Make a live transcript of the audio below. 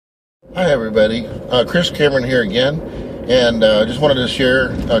Hi everybody, Chris Cameron here again, and just wanted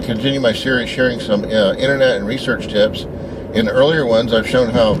to continue my series sharing some internet and research tips. In earlier ones, I've shown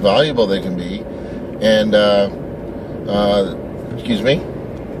how valuable they can be, and excuse me,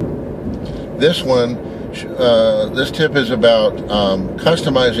 this tip is about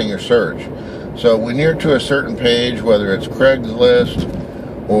customizing your search. So when you're to a certain page, whether it's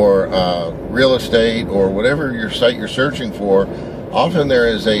Craigslist or real estate or whatever your site you're searching for, often there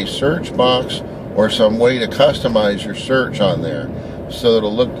is a search box or some way to customize your search on there so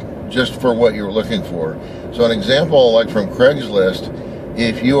it'll look just for what you're looking for. So an example, like from Craigslist,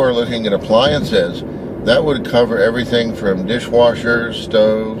 if you are looking at appliances, that would cover everything from dishwashers,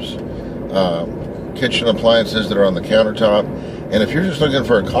 stoves, kitchen appliances that are on the countertop. And if you're just looking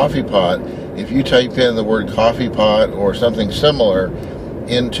for a coffee pot, if you type in the word coffee pot or something similar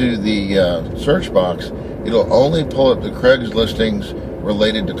into the search box, it'll only pull up the Craigslist listings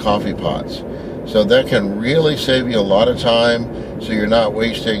related to coffee pots. So that can really save you a lot of time, so you're not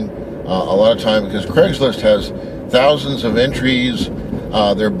wasting a lot of time, because Craigslist has thousands of entries.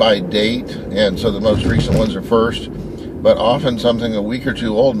 They're by date, and so the most recent ones are first. But often something a week or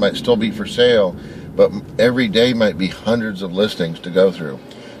two old might still be for sale, but every day might be hundreds of listings to go through.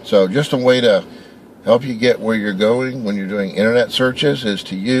 So just a way to help you get where you're going when you're doing internet searches is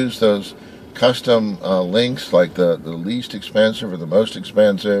to use those custom links, like the least expensive or the most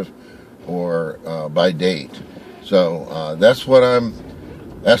expensive, or by date. So that's what I'm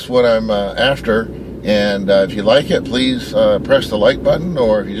after. And if you like it, please press the like button,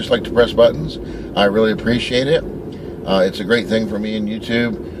 or if you just like to press buttons, I really appreciate it. It's a great thing for me and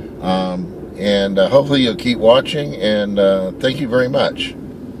YouTube, and hopefully you'll keep watching, and thank you very much.